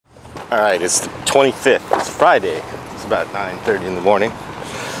Alright, it's the 25th. It's Friday. It's about 9:30 in the morning.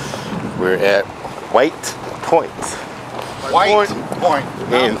 We're at White Point. White Point.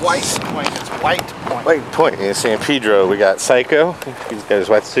 In Not White Point, it's White Point. White Point in San Pedro. We got Psycho. He's got his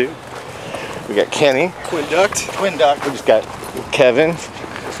wetsuit. We got Kenny. Twin duct. We just got Kevin.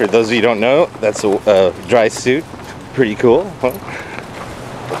 For those of you who don't know, that's a dry suit. Pretty cool, huh?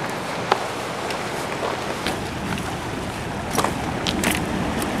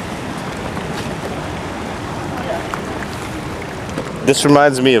 This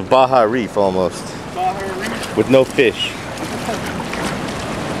reminds me of Baja Reef almost. Baja Reef? With no fish.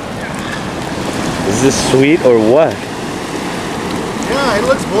 Is this sweet or what? Yeah, it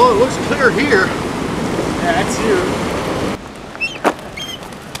looks clear here. Yeah, that's you.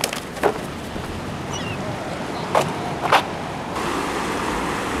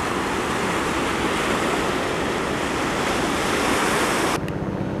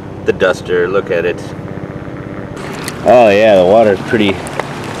 The duster, look at it. Oh yeah, the water's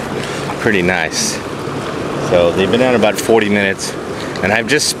pretty nice. So they've been out about 40 minutes, and I've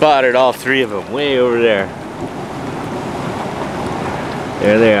just spotted all three of them way over there.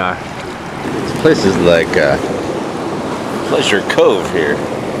 There they are. This place is like Pleasure Cove here.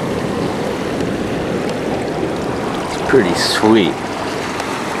 It's pretty sweet.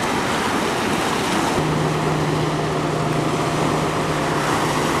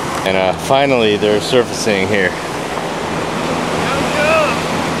 And finally they're surfacing here.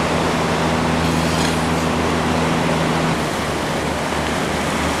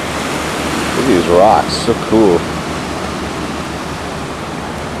 Look at these rocks, so cool.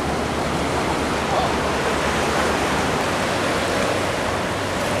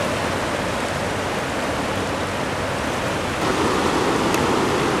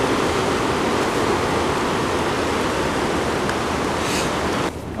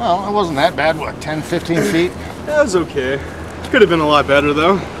 Well, it wasn't that bad. What, 10, 15 feet? That was okay. Could have been a lot better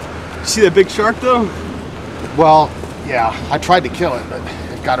though. You see that big shark though? Well, yeah, I tried to kill it, but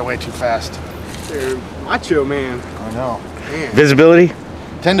it got away too fast. Dude, macho man. I know. Man. Visibility?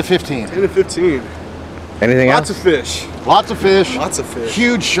 10 to 15. 10 to 15. Anything else? Lots of fish. Lots of fish. Lots of fish.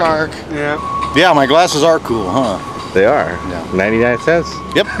 Huge shark. Yeah. Yeah, my glasses are cool, huh? They are. Yeah. 99 cents.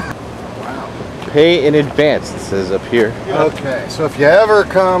 Yep. Pay in advance, it says up here. Okay, so if you ever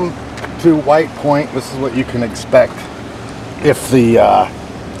come to White Point, this is what you can expect if the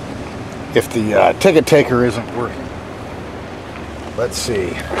ticket taker isn't working. Let's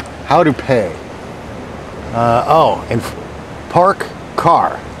see, how to pay. And park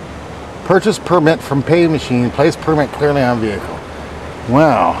car. Purchase permit from pay machine. Place permit clearly on vehicle.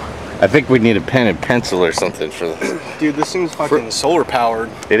 Wow. I think we need a pen and pencil or something for this. Dude, this thing's fucking solar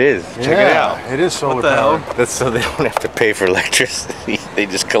powered. It is. Check it out. It is solar What the powered. hell? That's so they don't have to pay for electricity. They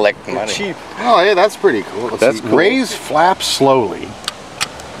just collect money. Cheap. Oh, yeah, that's pretty cool. That's see. cool. Raise flap slowly.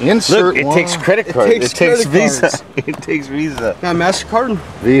 Insert Look, it one. takes credit card. It takes credit Visa. cards. It takes Visa. Got MasterCard?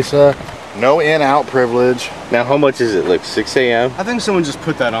 Visa. No in-out privilege. Now, how much is it? Like 6 a.m.? I think someone just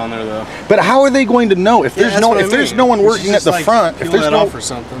put that on there though. But how are they going to know if there's that's no what I there's mean. no one We should working at just, the like, front, if peel there's that no off or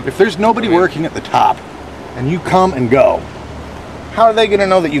something. if there's nobody working at the top, and you come and go, how are they going to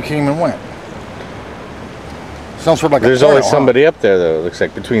know that you came and went? Sounds sort of like There's a porno, always somebody up there, though. It looks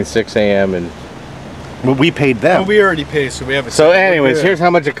like between 6 a.m. and... Well, we paid them. Well, we already paid, so we have a. So anyways, here's how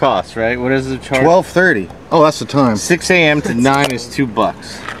much it costs, right? What is the charge? 12:30. Oh, that's the time. 6 a.m. to 9 is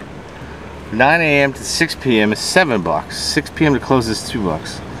 $2. 9 a.m. to 6 p.m. is $7. 6 p.m. to close is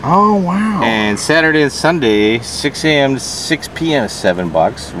 $2. Oh, wow. And Saturday and Sunday, 6 a.m. to 6 p.m. is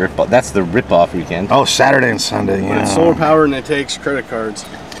 $7. That's the rip-off weekend. Oh, Saturday and Sunday. But Yeah. it's solar powered and it takes credit cards.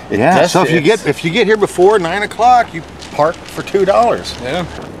 Yeah. So if you get here before 9 o'clock, you park for $2. Yeah.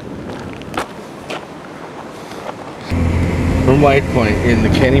 From White Point in the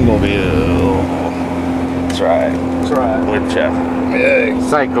Kenny Mobile. That's right. That's right. With Jeff. Hey.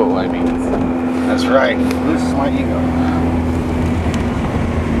 Psycho, I mean. That's right. This is my ego.